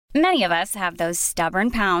Many of us have those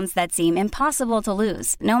stubborn pounds that seem impossible to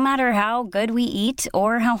lose, no matter how good we eat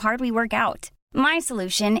or how hard we work out. My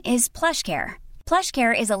solution is PlushCare.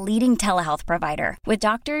 PlushCare is a leading telehealth provider with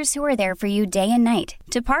doctors who are there for you day and night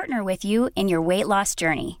to partner with you in your weight loss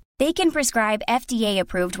journey. They can prescribe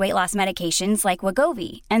FDA-approved weight loss medications like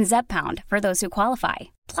Wegovy and Zepbound for those who qualify.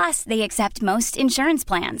 Plus, they accept most insurance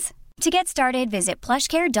plans. To get started, visit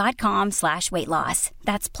plushcare.com/weightloss.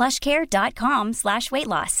 That's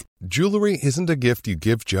plushcare.com/weightloss. Jewelry isn't a gift you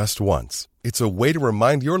give just once. It's a way to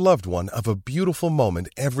remind your loved one of a beautiful moment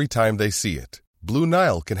every time they see it. Blue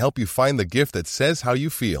Nile can help you find the gift that says how you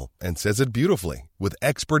feel and says it beautifully, with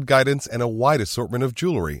expert guidance and a wide assortment of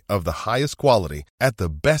jewelry of the highest quality at the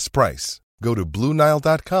best price. Go to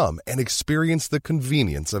BlueNile.com and experience the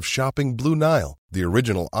convenience of shopping Blue Nile, the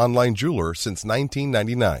original online jeweler since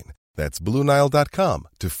 1999. That's BlueNile.com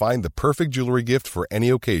to find the perfect jewelry gift for any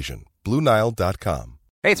occasion. BlueNile.com.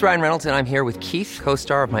 Hey, it's Ryan Reynolds, and I'm here with Keith,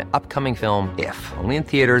 co-star of my upcoming film, If, only in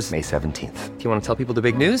theaters May 17th. Do you want to tell people the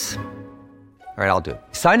big news? All right, I'll do it.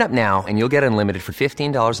 Sign up now and you'll get unlimited for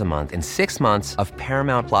 $15 a month and 6 months of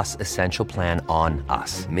Paramount Plus Essential Plan on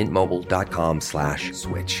us.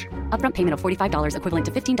 MintMobile.com/switch. Upfront payment of $45 equivalent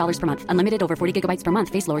to $15 per month. Unlimited over 40 gigabytes per month.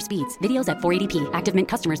 Face lower speeds. Videos at 480p. Active Mint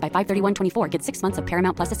customers by 531.24 get 6 months of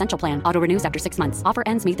Paramount Plus Essential Plan. Auto renews after 6 months. Offer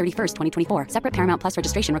ends May 31st, 2024. Separate Paramount Plus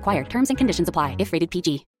registration required. Terms and conditions apply if rated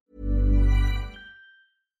PG.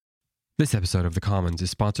 This episode of The Commons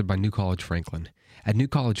is sponsored by New College Franklin. At New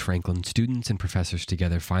College Franklin, students and professors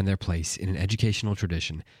together find their place in an educational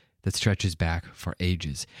tradition that stretches back for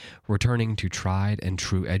ages, returning to tried and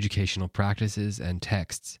true educational practices and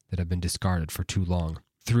texts that have been discarded for too long.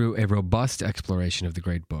 Through a robust exploration of the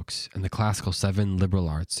great books and the classical 7 liberal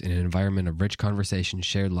arts in an environment of rich conversation,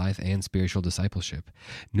 shared life, and spiritual discipleship,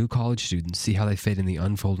 New College students see how they fit in the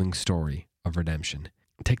unfolding story of redemption.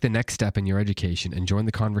 Take the next step in your education and join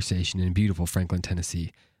the conversation in beautiful Franklin,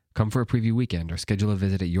 Tennessee. Come for a preview weekend or schedule a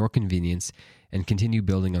visit at your convenience and continue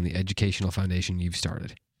building on the educational foundation you've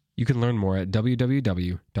started. You can learn more at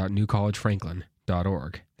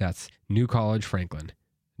www.newcollegefranklin.org. That's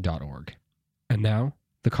newcollegefranklin.org. And now,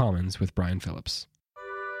 The Commons with Brian Phillips.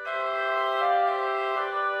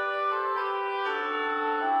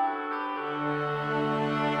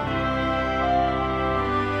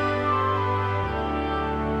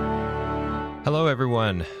 Hello,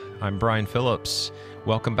 everyone. I'm Brian Phillips.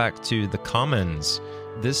 Welcome back to The Commons.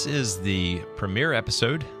 This is the premiere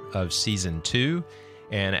episode of Season 2.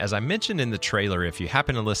 And as I mentioned in the trailer, if you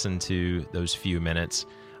happen to listen to those few minutes,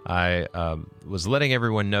 I was letting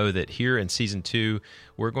everyone know that here in Season 2,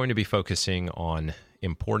 we're going to be focusing on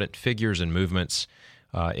important figures and movements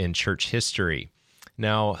in church history.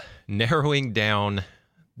 Now, narrowing down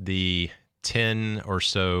the 10 or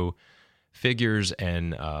so figures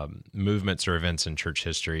and movements or events in church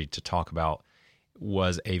history to talk about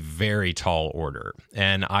was a very tall order.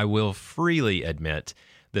 And I will freely admit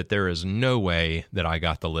that there is no way that I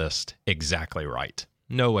got the list exactly right.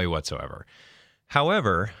 No way whatsoever.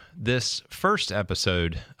 However, this first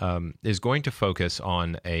episode is going to focus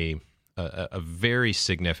on a very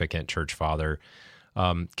significant church father,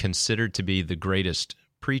 considered to be the greatest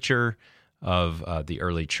preacher of the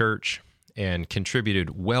early church, and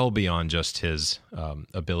contributed well beyond just his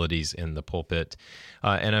abilities in the pulpit.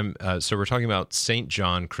 So we're talking about St.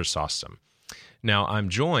 John Chrysostom. Now, I'm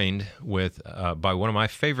joined with by one of my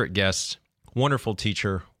favorite guests, wonderful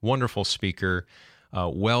teacher, wonderful speaker,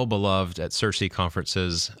 well beloved at CiRCE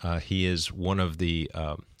conferences. He is one of the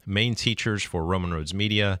main teachers for Roman Roads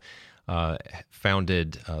Media,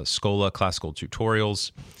 founded Schola Classical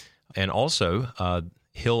Tutorials, and also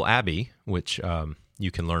Hill Abbey, which you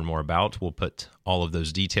can learn more about. We'll put all of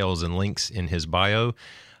those details and links in his bio.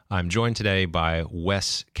 I'm joined today by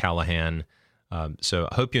Wes Callahan. So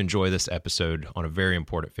I hope you enjoy this episode on a very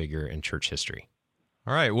important figure in church history.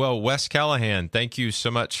 All right. Well, Wes Callahan, thank you so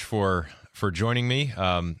much for joining me.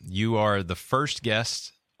 You are the first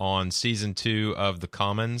guest on Season 2 of The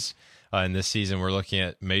Commons. In this season, we're looking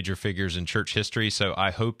at major figures in church history, so I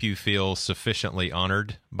hope you feel sufficiently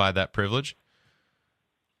honored by that privilege.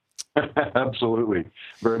 Absolutely.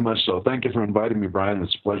 Very much so. Thank you for inviting me, Brian.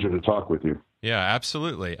 It's a pleasure to talk with you. Yeah,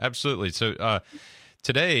 absolutely. Absolutely. So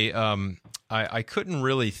today, I couldn't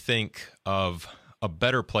really think of a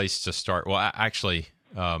better place to start. Well, actually,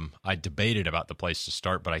 I debated about the place to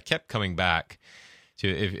start, but I kept coming back to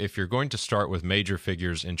if you're going to start with major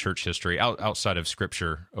figures in church history, outside of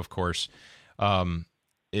Scripture, of course,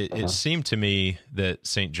 it seemed to me that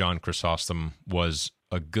St. John Chrysostom was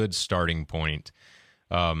a good starting point,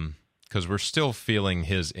 because we're still feeling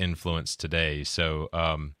his influence today. So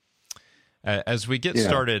As we get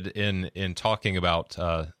started in talking about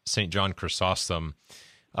St. John Chrysostom,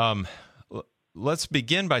 let's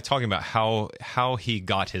begin by talking about how he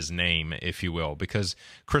got his name, if you will, because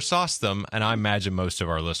Chrysostom, and I imagine most of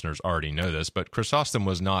our listeners already know this, but Chrysostom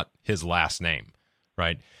was not his last name,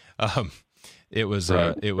 right? It was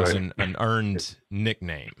an earned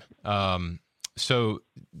nickname. So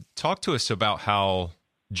talk to us about how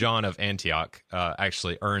John of Antioch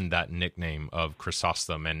actually earned that nickname of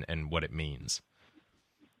Chrysostom and what it means.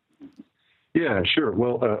 Yeah, sure.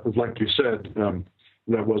 Well, like you said,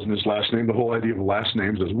 that wasn't his last name. The whole idea of last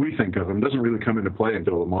names, as we think of them, doesn't really come into play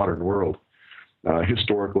until the modern world.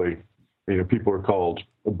 Historically, people are called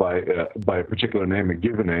by a particular name, a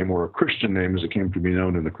given name, or a Christian name, as it came to be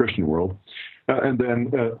known in the Christian world, and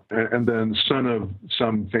then son of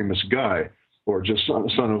some famous guy, or just son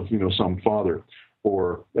of some father,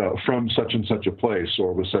 or from such and such a place,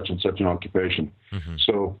 or with such and such an occupation. Mm-hmm.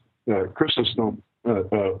 So Chrysostom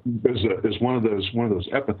is one of those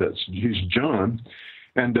epithets. He's John,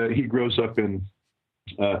 and he grows up in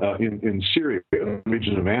Syria, in the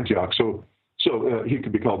region of Antioch. So he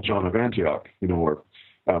could be called John of Antioch, or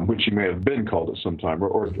which he may have been called at some time,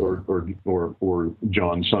 or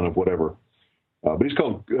John, son of whatever. But he's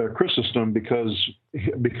called Chrysostom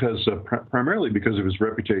primarily because of his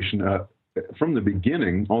reputation from the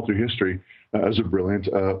beginning, all through history, as a brilliant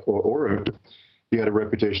orator. He had a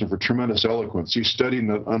reputation for tremendous eloquence. He studied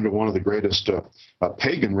under one of the greatest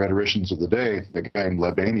pagan rhetoricians of the day, a guy named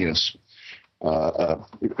Libanius.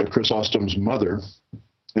 Chrysostom's mother,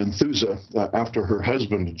 Enthusa, after her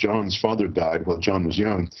husband John's father died while John was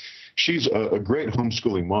young, she's a great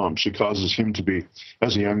homeschooling mom. She causes him to be,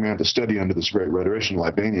 as a young man, to study under this great rhetorician,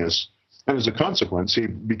 Libanius. And as a consequence, he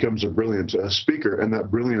becomes a brilliant speaker, and that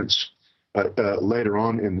brilliance later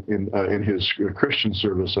on in his Christian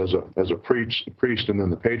service as a priest and then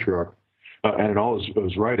the patriarch, and in all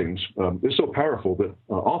his writings, is so powerful that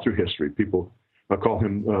all through history people call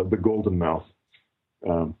him the Golden Mouth.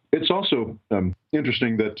 It's also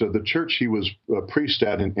interesting that the church he was a priest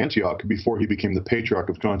at in Antioch before he became the patriarch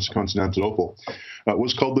of Constantinople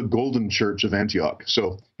was called the Golden Church of Antioch.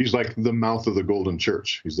 So he's like the mouth of the Golden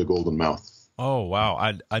Church. He's the Golden Mouth. Oh, wow.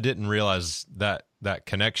 I didn't realize that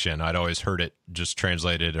connection. I'd always heard it just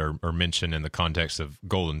translated or mentioned in the context of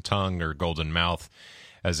golden tongue or golden mouth,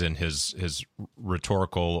 as in his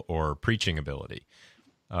rhetorical or preaching ability.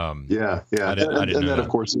 Yeah. I didn't know that, of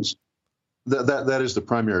course, is that is the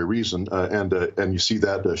primary reason, and you see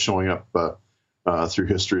that showing up through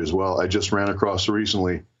history as well. I just ran across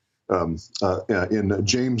recently in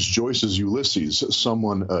James Joyce's Ulysses,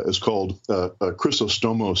 someone is called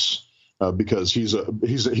Chrysostomos because he's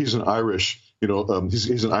an Irish,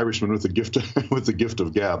 he's an Irishman with the gift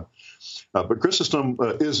of gab. But Chrysostom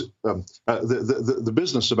is the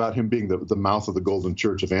business about him being the mouth of the Golden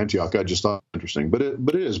Church of Antioch. I just thought interesting, but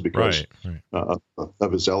it is because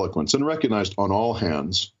of his eloquence and recognized on all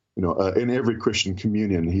hands. In every Christian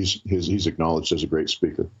communion, he's acknowledged as a great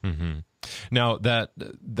speaker. Mm-hmm. Now that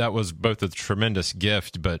was both a tremendous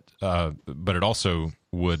gift, but it also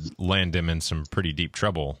would land him in some pretty deep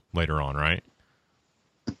trouble later on, right?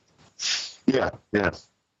 Yeah.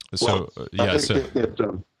 So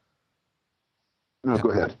no, go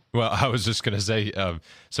ahead. Well, I was just going to say,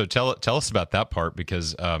 so tell us about that part,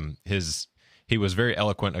 because he was very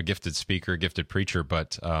eloquent, a gifted speaker, gifted preacher,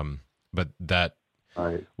 but that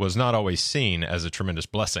was not always seen as a tremendous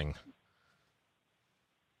blessing.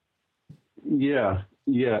 Yeah.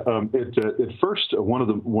 At first, one of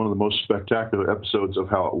the most spectacular episodes of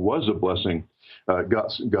how it was a blessing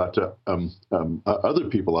got other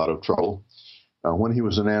people out of trouble. When he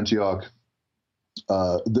was in Antioch,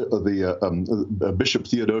 the Bishop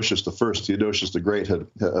Theodosius I, Theodosius the Great, had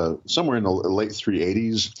somewhere in the late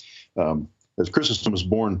 380s. As Chrysostom was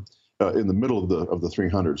born in the middle of the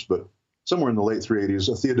 300s, but somewhere in the late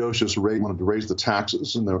 380s, Theodosius wanted to raise the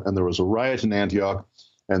taxes, and there was a riot in Antioch,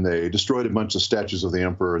 and they destroyed a bunch of statues of the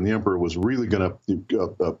emperor, and the emperor was really going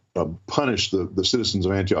to punish the citizens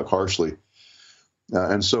of Antioch harshly.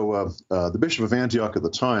 And so the Bishop of Antioch at the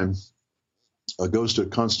time goes to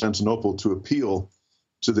Constantinople to appeal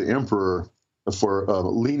to the emperor for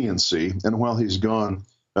leniency. And while he's gone,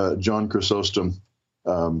 John Chrysostom,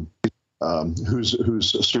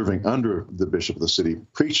 who's serving under the bishop of the city,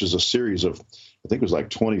 preaches a series of, I think it was like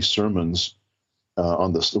 20 sermons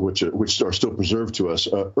on this, which are still preserved to us,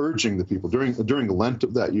 urging the people during Lent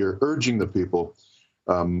of that year, urging the people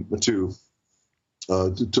to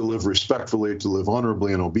live respectfully, to live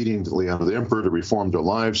honorably and obediently under the emperor, to reform their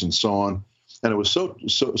lives, and so on. And it was so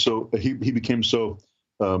he became so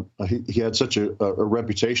he had such a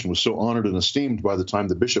reputation, was so honored and esteemed by the time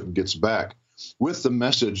the bishop gets back with the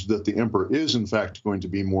message that the emperor is in fact going to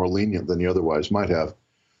be more lenient than he otherwise might have.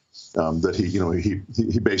 That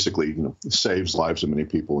he basically saves lives of many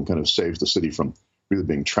people and kind of saves the city from really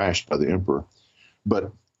being trashed by the emperor.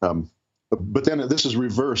 But then this is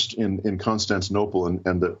reversed in Constantinople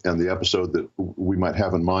and the episode that we might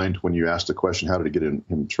have in mind when you asked the question, how did he get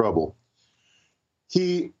in trouble?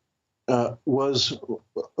 He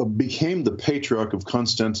became the Patriarch of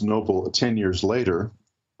Constantinople 10 years later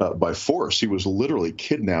by force. He was literally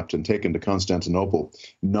kidnapped and taken to Constantinople,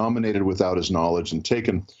 nominated without his knowledge, and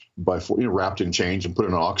taken by wrapped in chains and put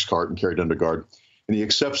in an ox cart and carried under guard. And he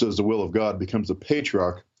accepts it as the will of God, becomes the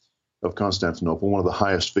Patriarch of Constantinople, one of the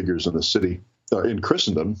highest figures in the city, in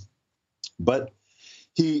Christendom. But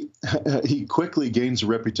he quickly gains a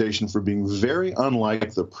reputation for being very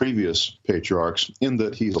unlike the previous patriarchs in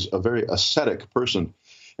that he's a very ascetic person.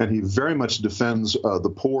 And he very much defends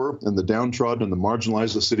the poor and the downtrodden and the marginalized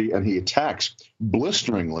of the city, and he attacks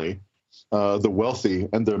blisteringly the wealthy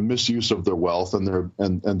and their misuse of their wealth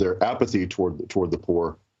and their apathy toward the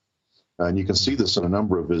poor. And you can see this in a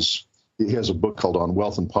number of his. He has a book called On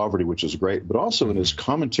Wealth and Poverty, which is great, but also in his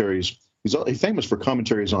commentaries. He's famous for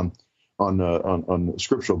commentaries on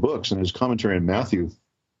scriptural books. And his commentary on Matthew,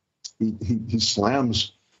 he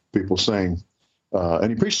slams people, saying,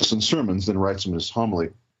 and he preaches in sermons, then writes them in his homily.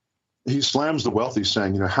 He slams the wealthy,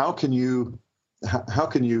 saying, how can you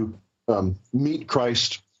meet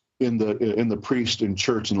Christ in the priest in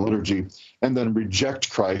church and liturgy, and then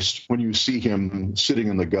reject Christ when you see him sitting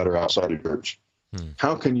in the gutter outside of church?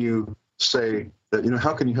 How can you say that?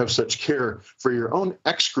 How can you have such care for your own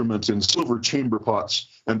excrement in silver chamber pots,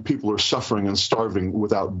 and people are suffering and starving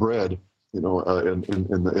without bread, in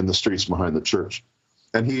the streets behind the church?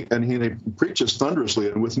 And he preaches thunderously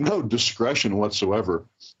and with no discretion whatsoever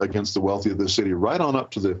against the wealthy of the city, right on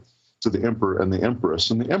up to the emperor and the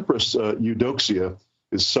empress. And the empress Eudoxia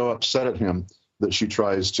is so upset at him that she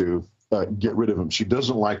tries to get rid of him. She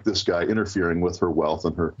doesn't like this guy interfering with her wealth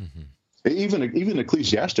and her. Even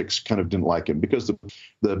ecclesiastics kind of didn't like him, because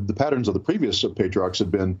the patterns of the previous patriarchs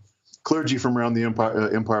had been clergy from around the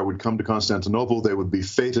empire would come to Constantinople. They would be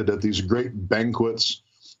feted at these great banquets,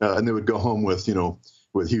 and they would go home with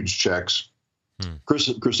huge checks.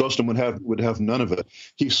 Chrysostom would have none of it.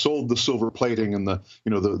 He sold the silver plating and the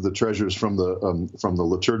treasures from the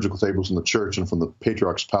liturgical tables in the church and from the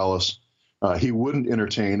patriarch's palace. He wouldn't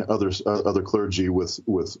entertain other clergy with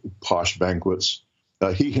posh banquets.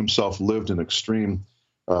 He himself lived in extreme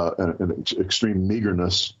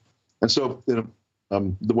meagerness, and so the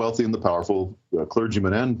wealthy and the powerful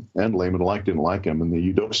clergymen and laymen alike didn't like him. And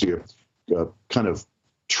the Eudoxia kind of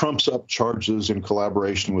trumps up charges in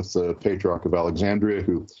collaboration with the Patriarch of Alexandria,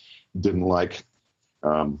 who didn't like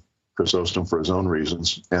Chrysostom for his own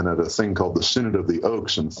reasons. And at a thing called the Synod of the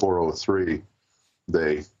Oaks in 403,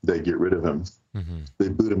 they get rid of him. They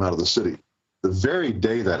boot him out of the city. The very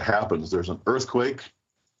day that happens, there's an earthquake,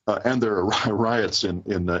 and there are riots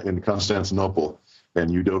in Constantinople. And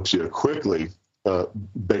Eudoxia quickly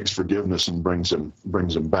begs forgiveness and brings him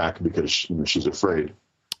back, because she's afraid.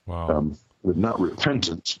 Wow. Not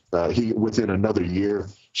repentant. Within another year,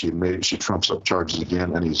 she trumps up charges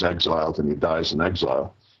again, and he's exiled, and he dies in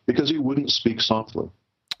exile because he wouldn't speak softly.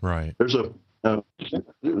 Right. There's a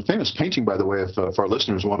famous painting, by the way, if our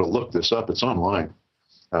listeners want to look this up, it's online,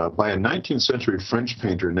 by a 19th century French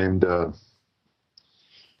painter named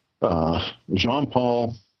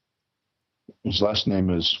Jean-Paul. His last name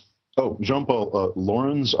is Jean-Paul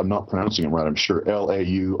Laurens. I'm not pronouncing it right, I'm sure.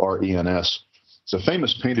 Laurens. It's a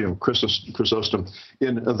famous painting of Chrysostom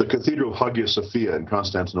in the Cathedral of Hagia Sophia in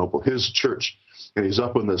Constantinople, his church. And he's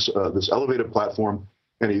up on this elevated platform,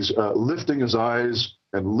 and he's lifting his eyes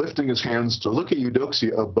and lifting his hands to look at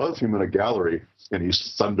Eudoxia above him in a gallery, and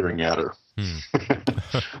he's thundering at her.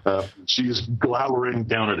 She's glowering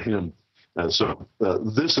down at him. So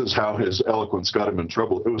this is how his eloquence got him in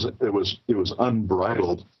trouble. It was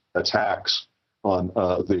unbridled attacks on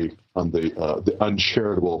the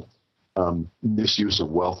uncharitable misuse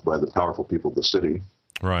of wealth by the powerful people of the city.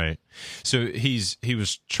 Right. So he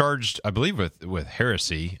was charged, I believe, with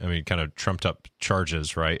heresy. I mean, kind of trumped up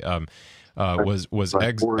charges, right? Was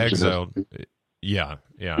exiled. Yeah.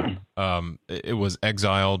 It was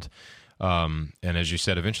exiled, and as you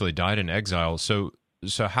said, eventually died in exile. So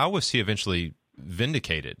how was he eventually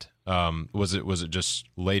vindicated? Was it just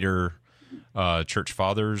later church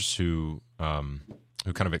fathers who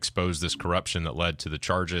kind of exposed this corruption that led to the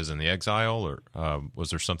charges and the exile, or was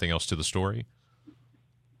there something else to the story?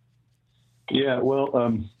 Yeah,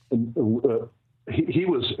 well, he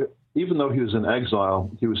was even though he was in exile,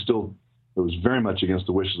 it was very much against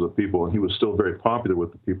the wishes of the people, and he was still very popular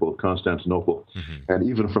with the people of Constantinople. Mm-hmm. And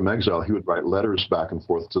even from exile, he would write letters back and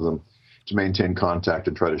forth to them to maintain contact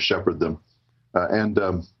and try to shepherd them. And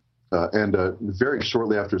very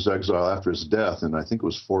shortly after his exile, after his death, and I think it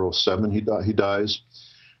was 407, he dies.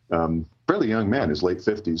 Fairly young man, his late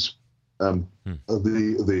 50s.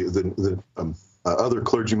 The other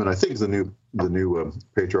clergyman, I think the new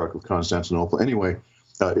patriarch of Constantinople, anyway,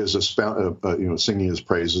 is singing his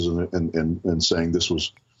praises and saying this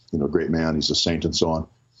was, a great man, he's a saint, and so on.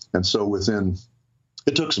 And so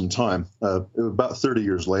it took some time. About 30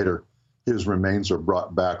 years later, his remains are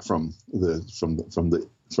brought back from the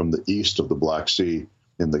east of the Black Sea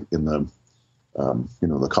in the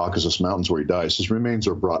Caucasus Mountains where he dies. His remains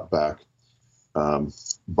are brought back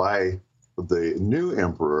by the new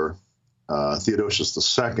emperor, Theodosius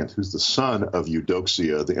II, who's the son of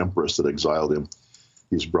Eudoxia, the empress that exiled him.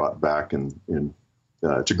 He's brought back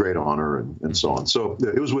to great honor and so on. So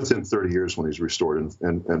it was within 30 years when he's restored,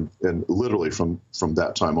 and literally from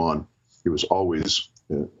that time on, he was always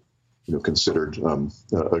considered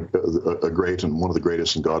a great and one of the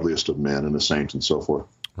greatest and godliest of men and a saint and so forth.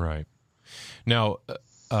 Right. Now,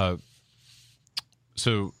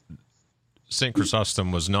 so St.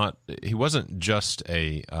 Chrysostom wasn't just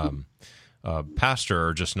a pastor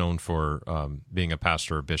or just known for being a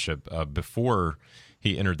pastor or bishop. Before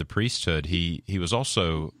he entered the priesthood, he was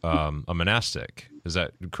also a monastic. Is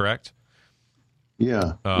that correct?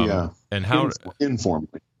 Yeah. And how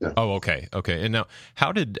informally? Yeah. Oh, okay. And now,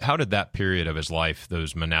 how did that period of his life,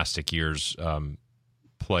 those monastic years,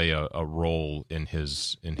 play a role in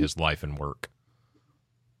his life and work?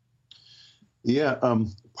 Yeah,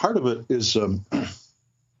 part of it is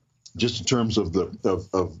just in terms of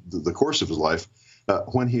the course of his life.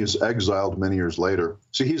 When he is exiled many years later,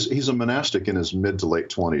 see, he's a monastic in his mid to late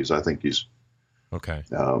 20s. I think he's okay.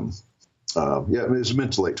 His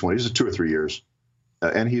mid to late 20s, 2 or 3 years,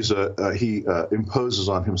 and he imposes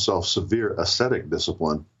on himself severe ascetic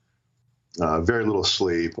discipline. Very little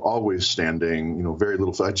sleep, always standing, very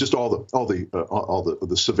little, just all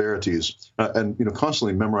the severities, and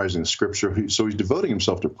constantly memorizing the scripture. So he's devoting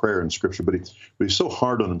himself to prayer and scripture, but he's so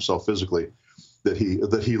hard on himself physically that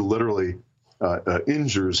he literally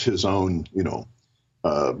injures his own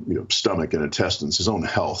stomach and intestines, his own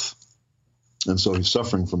health, and so he's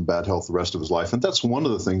suffering from bad health the rest of his life. And that's one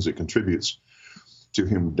of the things that contributes to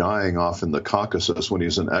him dying off in the Caucasus when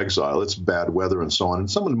he's in exile. It's bad weather and so on, and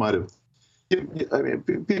someone might have.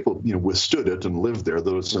 People, withstood it and lived there,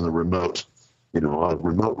 though it's in the remote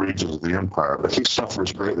regions of the empire. But he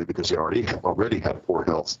suffers greatly because he already had poor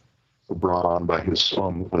health brought on by his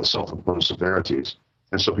own self-imposed severities,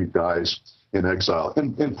 and so he dies in exile,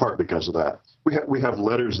 in part because of that. We have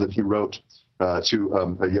letters that he wrote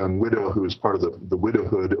to a young widow who was part of the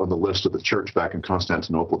widowhood on the list of the church back in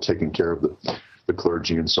Constantinople, taking care of the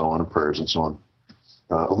clergy and so on, and prayers and so on.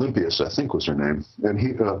 Olympias, I think, was her name. And he,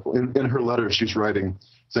 in her letter, she's writing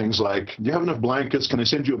things like, "Do you have enough blankets? Can I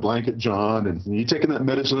send you a blanket, John? And you taking that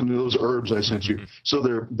medicine and those herbs I sent you?" So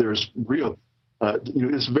there's real,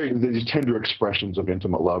 it's very these tender expressions of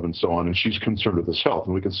intimate love and so on. And she's concerned with his health,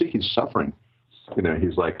 and we can see he's suffering.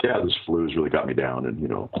 He's like, "Yeah, this flu's really got me down, and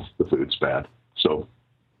the food's bad." So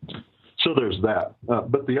there's that.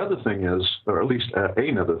 But the other thing is, or at least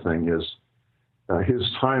another thing is,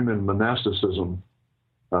 his time in monasticism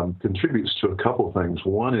contributes to a couple things.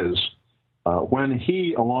 One is when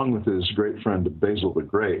he, along with his great friend Basil the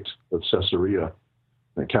Great of Caesarea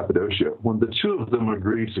and Cappadocia, when the two of them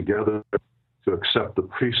agree together to accept the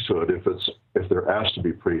priesthood, if they're asked to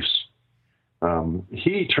be priests,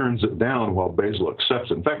 he turns it down while Basil accepts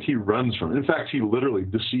it. In fact, he runs from it. In fact, he literally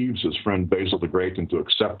deceives his friend Basil the Great into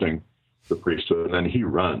accepting the priesthood, and then he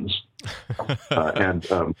runs.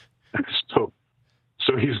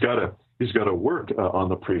 So he's got to work on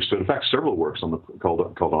the priesthood. In fact, several works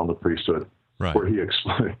called On the Priesthood, right, where he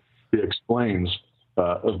explains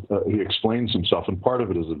himself, and part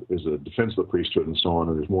of it is a defense of the priesthood and so on.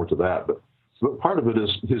 And there's more to that, but part of it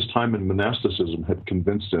is his time in monasticism had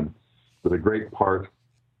convinced him that a great part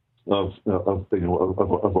of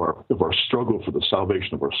our struggle for the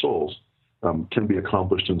salvation of our souls can be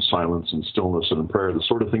accomplished in silence and stillness and in prayer, the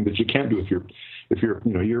sort of thing that you can't do if you're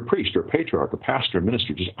a priest or a patriarch, a pastor, a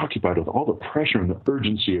minister, just occupied with all the pressure and the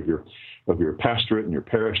urgency of your pastorate and your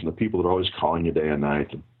parish and the people that are always calling you day and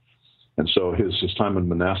night. And so his time in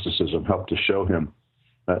monasticism helped to show him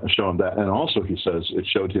that, and also he says it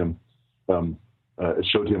showed him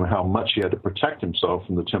how much he had to protect himself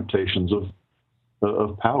from the temptations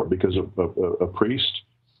of power, because a priest,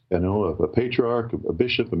 a patriarch, a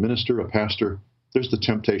bishop, a minister, a pastor, there's the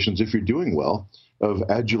temptations, if you're doing well, of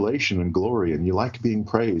adulation and glory, and you like being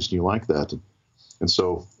praised, and you like that. And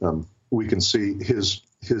so we can see his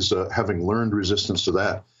having learned resistance to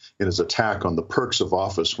that in his attack on the perks of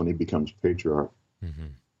office when he becomes patriarch. Mm-hmm.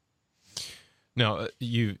 Now,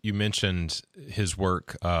 you mentioned his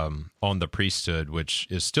work on the priesthood, which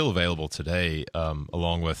is still available today,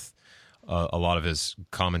 along with a lot of his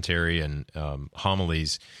commentary and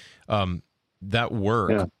homilies. That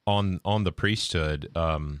work on the priesthood,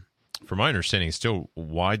 from my understanding, is still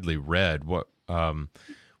widely read. What can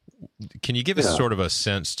you give us sort of a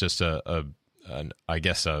sense, just a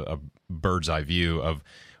bird's eye view of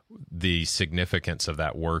the significance of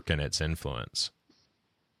that work and its influence?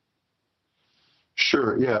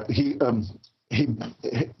 Sure. Yeah.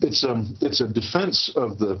 It's a defense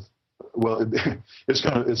of the. Well,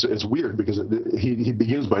 it's weird because he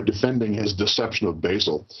begins by defending his deception of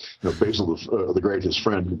Basil. Basil the Great, his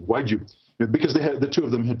friend. Because the two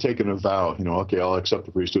of them had taken a vow. Okay, I'll accept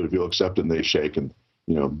the priesthood if you'll accept, and they shake and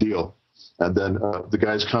deal. And then the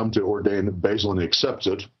guys come to ordain Basil, and he accepts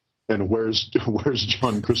it. And where's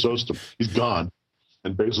John Chrysostom? He's gone.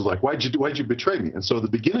 And Basil's like, why'd you betray me? And so the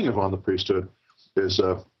beginning of On the Priesthood is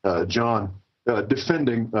John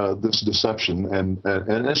defending this deception, and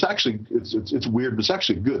it's actually it's weird, but it's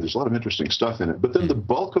actually good. There's a lot of interesting stuff in it. But then the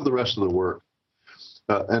bulk of the rest of the work,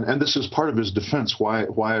 and this is part of his defense, why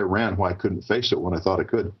I ran, why I couldn't face it when I thought I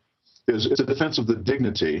could, is it's a defense of the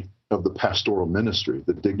dignity of the pastoral ministry,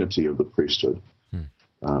 the dignity of the priesthood.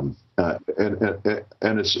 And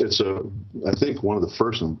it's I think one of the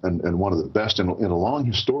first and one of the best in a long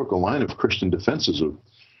historical line of Christian defenses of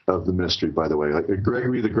the ministry, by the way. Like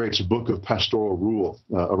Gregory the Great's Book of Pastoral Rule,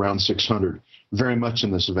 around 600, very much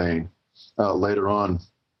in this vein. Later on,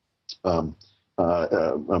 in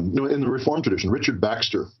the Reformed tradition, Richard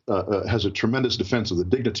Baxter has a tremendous defense of the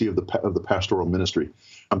dignity of the pastoral ministry.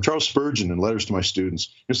 Charles Spurgeon in Letters to My Students.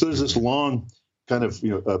 And so there's this long kind of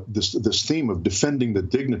this theme of defending the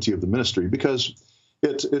dignity of the ministry, because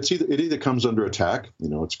it either comes under attack,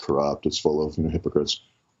 it's corrupt, it's full of hypocrites,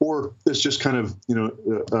 or it's just kind of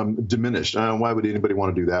diminished. Why would anybody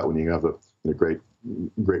want to do that when you have a great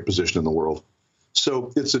position in the world?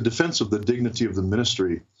 So it's a defense of the dignity of the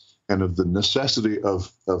ministry and of the necessity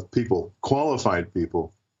of people, qualified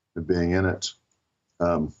people, being in it,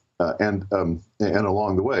 and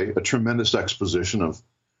along the way, a tremendous exposition of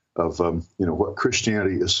what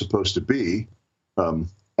Christianity is supposed to be,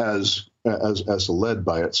 as led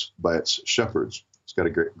by its shepherds. It's got a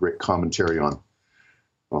great commentary on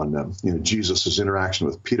Jesus' interaction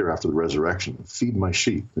with Peter after the resurrection. Feed my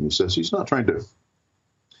sheep, and he says he's not trying to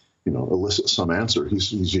elicit some answer.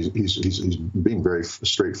 He's being very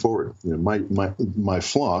straightforward. My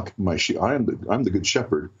flock, my sheep. I'm the good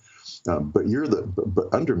shepherd, but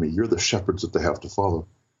under me you're the shepherds that they have to follow.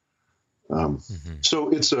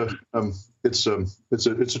 So it's a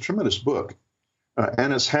tremendous book,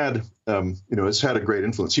 and it's had a great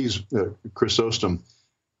influence. He's Chrysostom,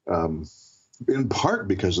 in part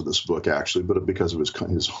because of this book, actually, but because of his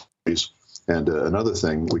hobbies. And another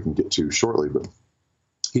thing we can get to shortly, but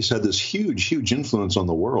he's had this huge influence on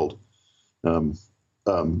the world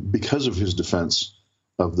because of his defense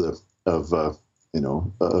of a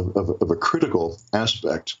critical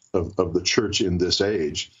aspect of the church in this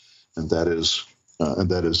age. And that is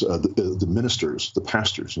the ministers, the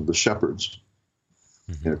pastors, and the shepherds.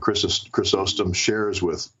 Mm-hmm. Chrysostom shares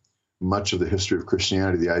with much of the history of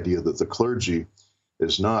Christianity the idea that the clergy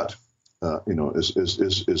is not an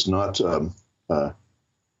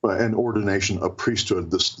ordination, a priesthood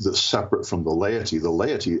that's separate from the laity. The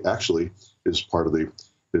laity actually is part of the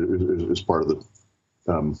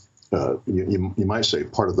you might say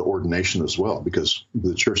part of the ordination as well, because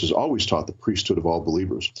the church has always taught the priesthood of all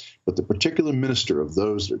believers. But the particular minister of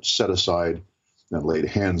those that set aside and laid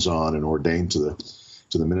hands on and ordained to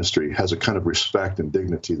the ministry has a kind of respect and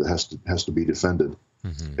dignity that has to be defended.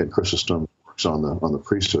 Mm-hmm. And Chrysostom works on the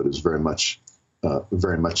priesthood is very much at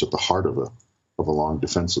the heart of a long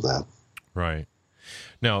defense of that. Right.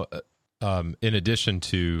 Now, in addition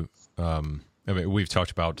to we've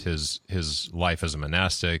talked about his life as a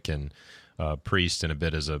monastic and priest and a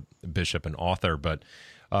bit as a bishop and author, but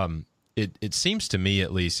it seems to me,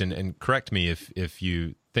 at least, and correct me if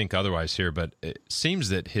you think otherwise here, but it seems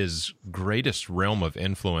that his greatest realm of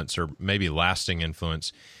influence, or maybe lasting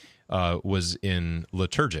influence, was in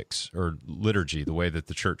liturgics or liturgy, the way that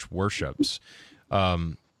the church worships.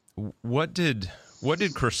 What did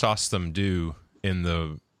Chrysostom do in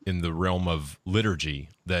the realm of liturgy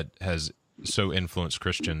that has so influenced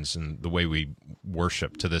Christians and the way we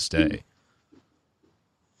worship to this day?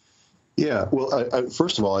 Yeah, well,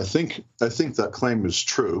 first of all, I think that claim is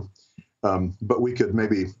true, but we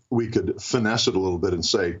could finesse it a little bit and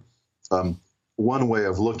say one way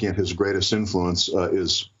of looking at his greatest influence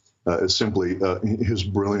is simply his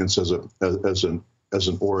brilliance as an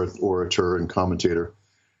orator and commentator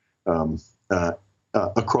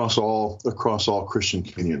across all Christian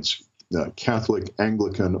communions, Catholic,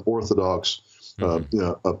 Anglican, Orthodox,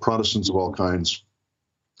 Protestants of all kinds.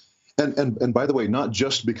 And by the way, not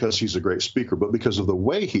just because he's a great speaker, but because of the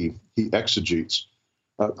way he exegetes.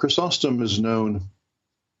 Chrysostom is known,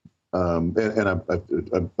 and I'm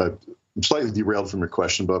slightly derailed from your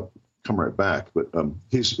question, but I'll come right back. But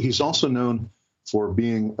he's also known for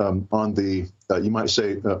being on the you might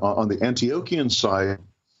say on the Antiochian side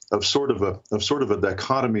of sort of a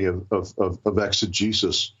dichotomy of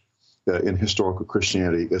exegesis in historical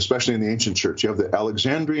Christianity, especially in the ancient church. You have the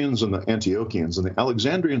Alexandrians and the Antiochians, and the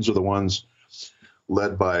Alexandrians are the ones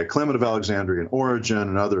led by Clement of Alexandria and Origen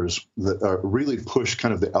and others that really push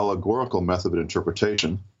kind of the allegorical method of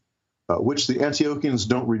interpretation, which the Antiochians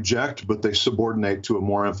don't reject, but they subordinate to a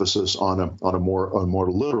more emphasis on a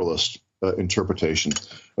more literalist interpretation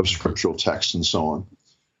of scriptural texts and so on.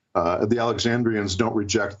 The Alexandrians don't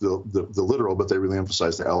reject the literal, but they really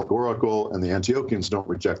emphasize the allegorical, and the Antiochians don't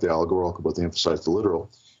reject the allegorical, but they emphasize the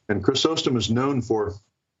literal. And Chrysostom is known for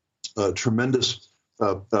putting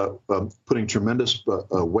tremendous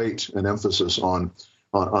weight and emphasis on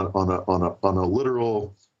a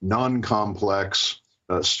literal, non-complex,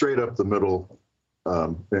 straight up the middle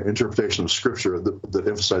interpretation of Scripture that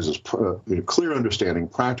emphasizes clear understanding,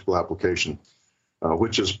 practical application,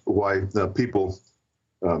 which is why people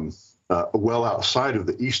well outside of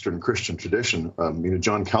the Eastern Christian tradition,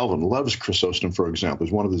 John Calvin loves Chrysostom, for example.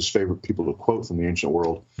 He's one of his favorite people to quote from the ancient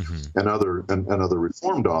world, and other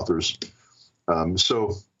Reformed authors.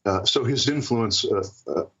 So his influence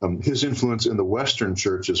in the Western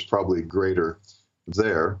church is probably greater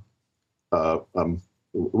there,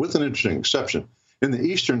 with an interesting exception. In the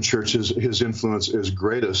Eastern church, his influence is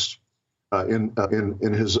greatest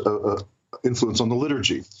in his influence on the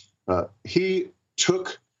liturgy. He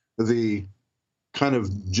took the kind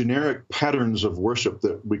of generic patterns of worship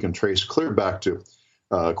that we can trace clear back to,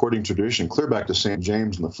 according to tradition, clear back to St.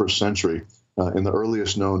 James in the first century, in the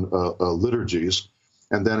earliest known liturgies.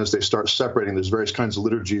 And then as they start separating, there's various kinds of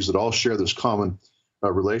liturgies that all share this common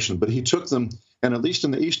relation. But he took them, and at least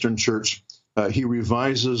in the Eastern church, he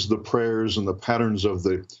revises the prayers and the patterns of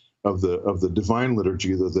the divine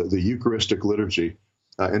liturgy, the Eucharistic liturgy,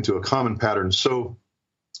 into a common pattern so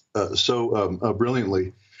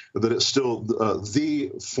brilliantly that it's still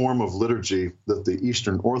the form of liturgy that the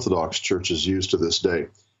Eastern Orthodox churches use to this day.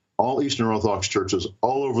 All Eastern Orthodox churches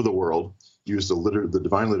all over the world use the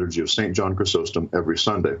divine liturgy of St. John Chrysostom every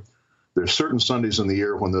Sunday. There's certain Sundays in the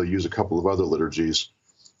year when they'll use a couple of other liturgies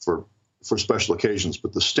for special occasions,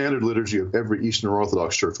 but the standard liturgy of every Eastern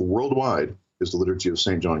Orthodox church worldwide is the liturgy of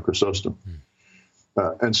St. John Chrysostom.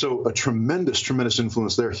 And so a tremendous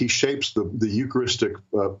influence there. He shapes the Eucharistic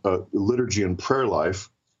liturgy and prayer life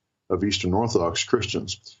of Eastern Orthodox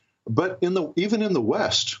Christians. But even in the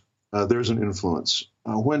West, there's an influence.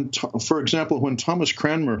 For example, when Thomas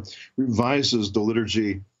Cranmer revises the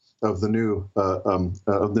liturgy of the new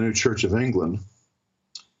Church of England,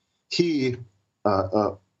 he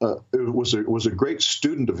was a great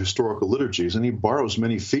student of historical liturgies, and he borrows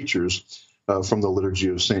many features from the liturgy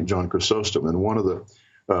of St. John Chrysostom. And one of the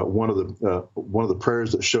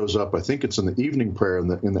prayers that shows up, I think it's in the evening prayer in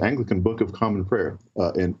the Anglican Book of Common Prayer.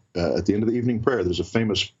 At the end of the evening prayer, there's a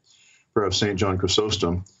famous prayer of St. John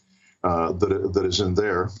Chrysostom that is in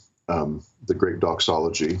there, the great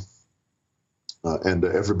doxology. And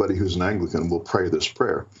everybody who's an Anglican will pray this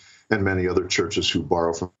prayer. And many other churches who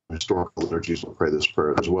borrow from historical liturgies will pray this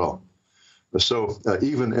prayer as well. So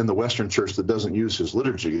even in the Western church that doesn't use his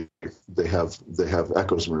liturgy, they have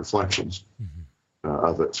echoes and reflections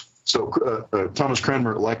of it. So Thomas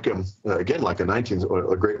Cranmer, like a great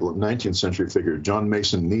 19th century figure, John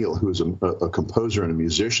Mason Neale, who is a composer and a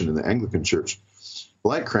musician in the Anglican church,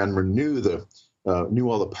 like Cranmer, knew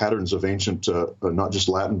all the patterns of ancient, not just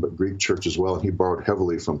Latin but Greek church as well, and he borrowed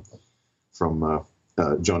heavily from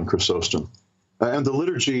John Chrysostom. And the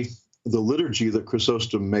liturgy that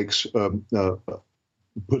Chrysostom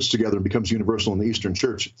puts together and becomes universal in the Eastern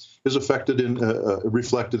Church is reflected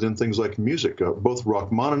in things like music. Both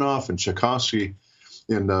Rachmaninoff and Tchaikovsky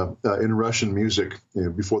in Russian music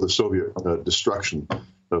before the Soviet destruction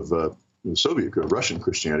of Russian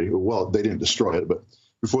Christianity. Well, they didn't destroy it, but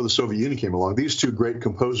before the Soviet Union came along, these two great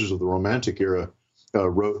composers of the Romantic era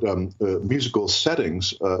wrote musical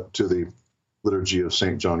settings to the liturgy of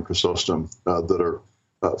St. John Chrysostom that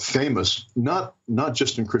famous, not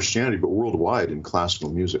just in Christianity, but worldwide in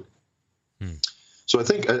classical music. So I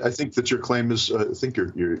think that your claim is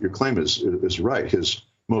your claim is right. His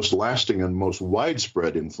most lasting and most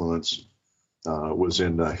widespread influence was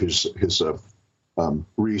in his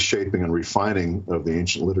reshaping and refining of the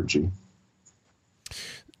ancient liturgy.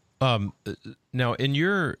 Now, in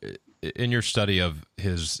your study of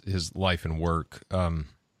his life and work,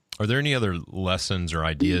 are there any other lessons or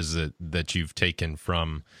ideas that you've taken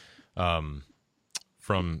from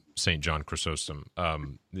St. John Chrysostom?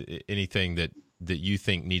 Anything that you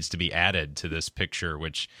think needs to be added to this picture,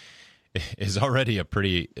 which is already a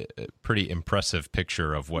pretty impressive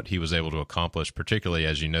picture of what he was able to accomplish, particularly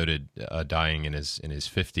as you noted, dying in his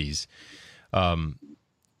 50s.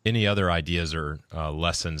 Any other ideas or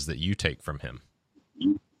lessons that you take from him?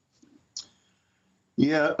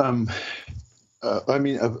 Yeah, I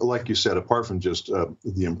mean, like you said, apart from just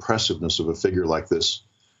the impressiveness of a figure like this,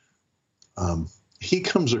 he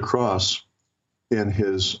comes across in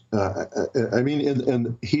his.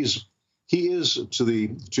 He is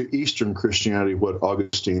to Eastern Christianity what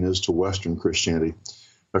Augustine is to Western Christianity.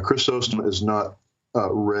 Chrysostom is not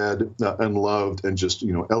read and loved and just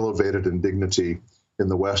elevated in dignity in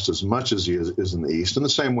the West as much as he is in the East, in the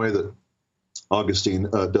same way that Augustine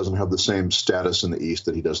doesn't have the same status in the East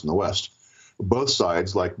that he does in the West. Both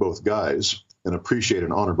sides like both guys and appreciate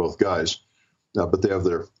and honor both guys, but they have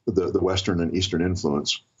the Western and Eastern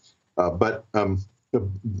influence. But in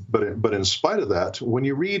spite of that, when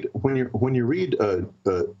you read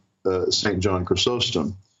St. John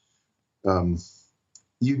Chrysostom,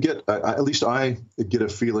 you get, at least I get a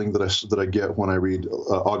feeling that I get when I read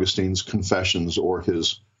Augustine's Confessions or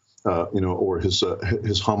his homilies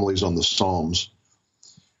on the Psalms,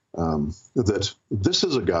 that this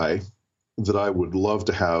is a guy that I would love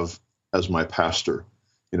to have as my pastor.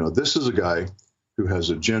 This is a guy who has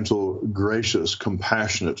a gentle, gracious,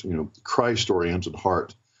 compassionate, Christ-oriented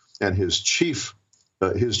heart, and his chief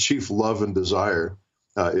love and desire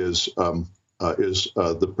is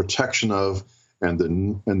the protection of and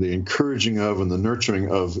the encouraging of and the nurturing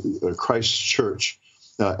of Christ's church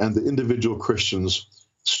and the individual Christians,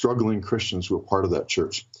 struggling Christians who are part of that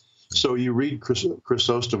church. So you read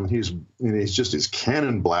Chrysostom, and he's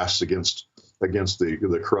cannon blasts against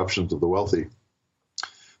the corruptions of the wealthy.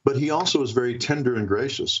 But he also is very tender and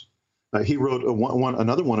gracious. He wrote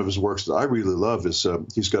another one of his works that I really love is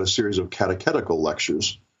he's got a series of catechetical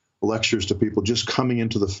lectures to people just coming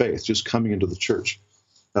into the faith, just coming into the church,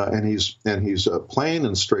 and he's plain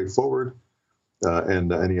and straightforward,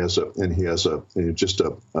 and he has a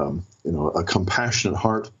compassionate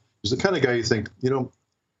heart. He's the kind of guy you think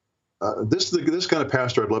this kind of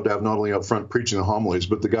pastor I'd love to have not only up front preaching the homilies,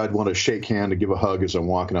 but the guy I'd want to shake hand and give a hug as I'm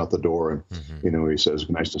walking out the door. And, he says,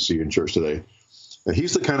 nice to see you in church today. And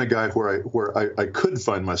he's the kind of guy where I could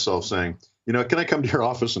find myself saying, can I come to your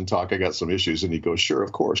office and talk? I got some issues. And he goes, sure,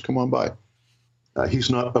 of course, come on by. He's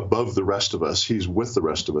not above the rest of us. He's with the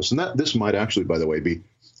rest of us. And this might actually, by the way, be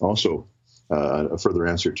also a further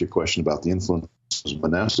answer to your question about the influence of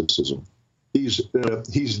monasticism. He's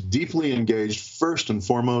deeply engaged first and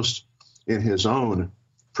foremost in his own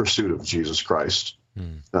pursuit of Jesus Christ,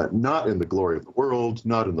 not in the glory of the world,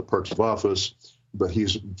 not in the perks of office, but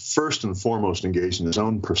he's first and foremost engaged in his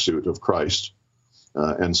own pursuit of Christ.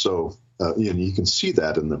 And so you can see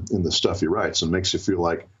that in the stuff he writes, and makes you feel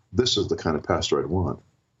like this is the kind of pastor I'd want.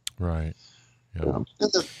 Right. Yeah.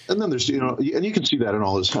 And then there's and you can see that in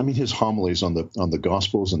all his. I mean, his homilies on the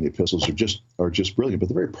Gospels and the epistles are just brilliant, but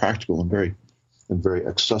they're very practical and very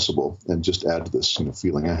accessible, and just add to this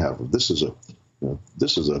feeling I have. This is a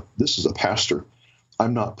pastor.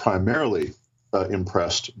 I'm not primarily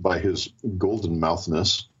impressed by his golden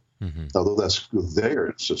mouthness, although that's there.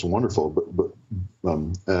 It's wonderful, but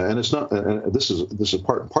and it's not. And this is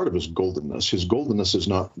part of his goldenness. His goldenness is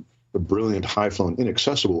not a brilliant, high-flown,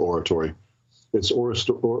 inaccessible oratory. It's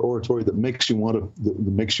oratory that makes you want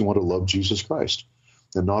to love Jesus Christ,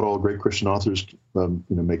 and not all great Christian authors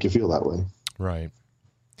make you feel that way. Right.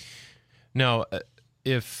 Now,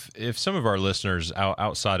 if some of our listeners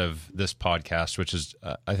outside of this podcast, which has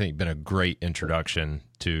I think been a great introduction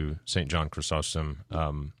to St. John Chrysostom,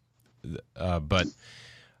 but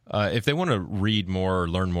if they want to read more or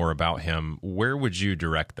learn more about him, where would you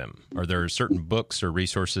direct them? Are there certain books or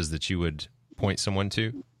resources that you would point someone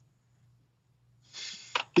to?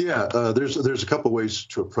 Yeah, there's a couple ways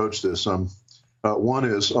to approach this. One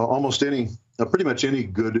is pretty much any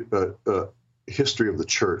good history of the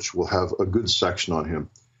church will have a good section on him.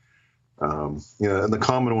 And the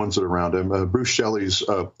common ones that are around him, Bruce Shelley's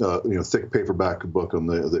thick paperback book on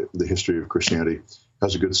the history of Christianity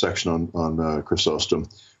has a good section on Chrysostom.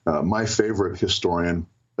 My favorite historian,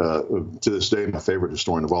 to this day, my favorite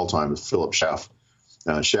historian of all time is Philip Schaff.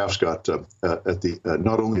 Schaff's got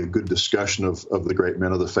not only a good discussion of the great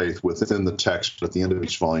men of the faith within the text, but at the end of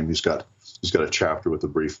each volume, he's got a chapter with a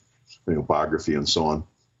brief biography and so on.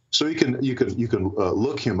 So you can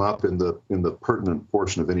look him up in the pertinent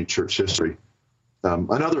portion of any church history.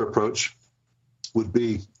 Another approach would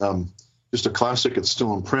be just a classic. It's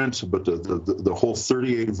still in print, but the whole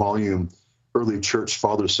 38-volume early church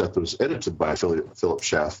father set that was edited by Philip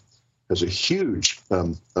Schaff has a huge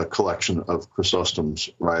collection of Chrysostom's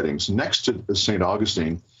writings. Next to St.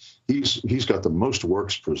 Augustine, he's got the most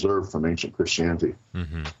works preserved from ancient Christianity.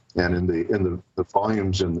 Mm-hmm. And in the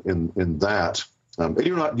volumes in that, and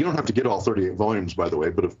you don't have to get all 38 volumes, by the way,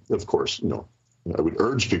 but of course, I would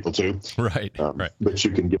urge people to. Right. But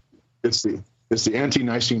you can get it's the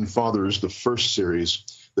Ante-Nicene Fathers, the first series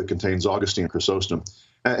that contains Augustine and Chrysostom,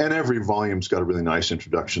 and every volume's got a really nice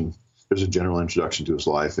introduction. There's a general introduction to his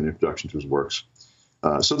life and introduction to his works.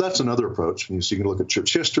 So that's another approach. So you can look at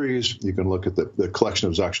church histories. You can look at the collection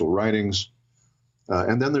of his actual writings.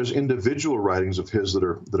 And then there's individual writings of his that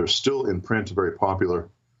are still in print, very popular.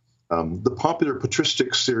 The popular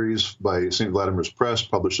patristic series by St. Vladimir's Press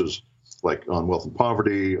publishes like on wealth and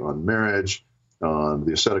poverty, on marriage, on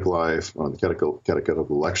the ascetic life, on the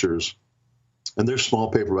catechetical lectures. And they're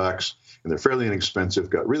small paperbacks, and they're fairly inexpensive,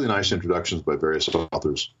 got really nice introductions by various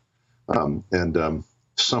authors.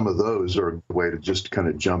 Some of those are a way to just kind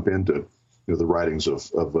of jump into the writings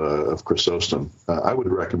of Chrysostom. I would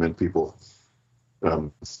recommend people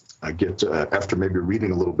get after maybe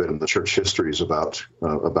reading a little bit in the church histories about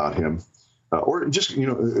him, or just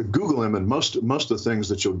Google him, and most of the things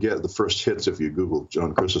that you'll get, the first hits if you Google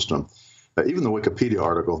John Chrysostom, even the Wikipedia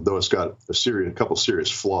article, though it's got a couple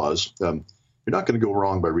serious flaws, you're not going to go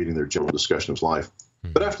wrong by reading their general discussion of his life.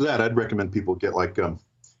 Mm-hmm. But after that, I'd recommend people get like on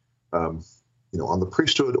the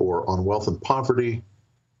priesthood or on wealth and poverty,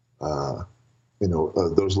 those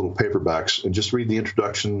little paperbacks, and just read the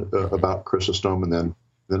introduction about Chrysostom, and then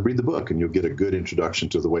read the book, and you'll get a good introduction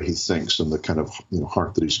to the way he thinks and the kind of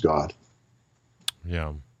heart that he's got.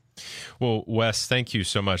 Yeah. Well, Wes, thank you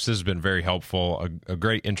so much. This has been very helpful. A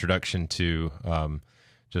great introduction to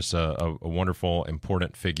just a wonderful,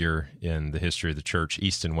 important figure in the history of the church,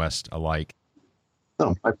 East and West alike.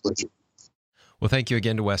 Oh, my pleasure. Well, thank you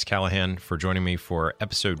again to Wes Callahan for joining me for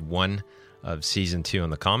episode 1 of season 2 on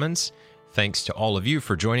the Commons. Thanks to all of you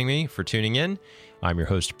for joining me, for tuning in. I'm your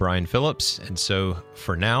host, Brian Phillips, and so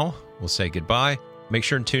for now, we'll say goodbye. Make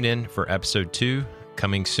sure and tune in for episode 2,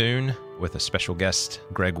 coming soon, with a special guest,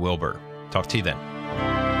 Greg Wilbur. Talk to you then.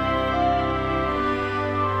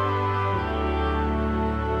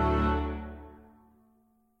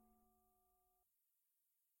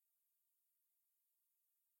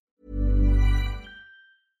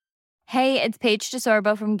 Hey, it's Paige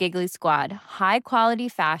DeSorbo from Giggly Squad. High quality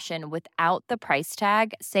fashion without the price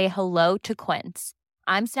tag. Say hello to Quince.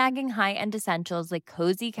 I'm snagging high-end essentials like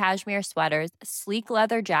cozy cashmere sweaters, sleek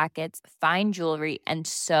leather jackets, fine jewelry, and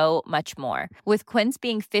so much more. With Quince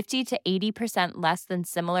being 50 to 80% less than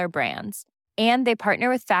similar brands. And they partner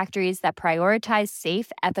with factories that prioritize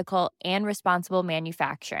safe, ethical, and responsible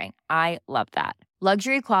manufacturing. I love that.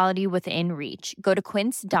 Luxury quality within reach. Go to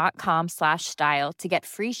quince.com/style to get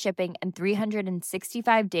free shipping and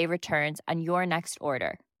 365-day returns on your next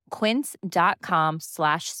order.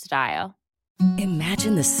 Quince.com/style.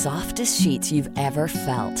 Imagine the softest sheets you've ever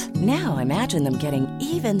felt. Now imagine them getting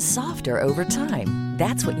even softer over time.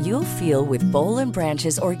 That's what you'll feel with Boll &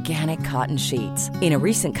 Branch's organic cotton sheets. In a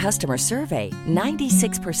recent customer survey,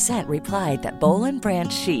 96% replied that Boll &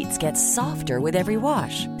 Branch sheets get softer with every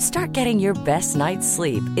wash. Start getting your best night's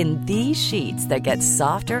sleep in these sheets that get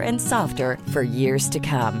softer and softer for years to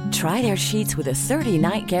come. Try their sheets with a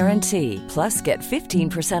 30-night guarantee. Plus, get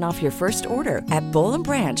 15% off your first order at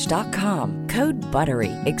bollandbranch.com. Code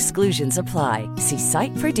BUTTERY. Exclusions apply. See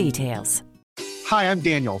site for details. Hi, I'm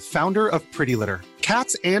Daniel, founder of Pretty Litter.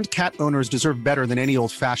 Cats and cat owners deserve better than any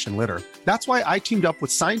old-fashioned litter. That's why I teamed up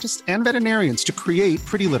with scientists and veterinarians to create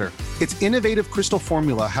Pretty Litter. Its innovative crystal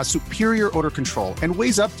formula has superior odor control and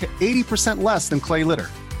weighs up to 80% less than clay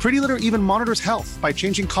litter. Pretty Litter even monitors health by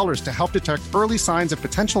changing colors to help detect early signs of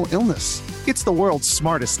potential illness. It's the world's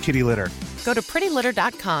smartest kitty litter. Go to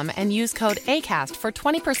prettylitter.com and use code ACAST for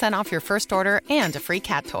 20% off your first order and a free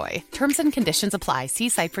cat toy. Terms and conditions apply. See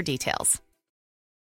site for details.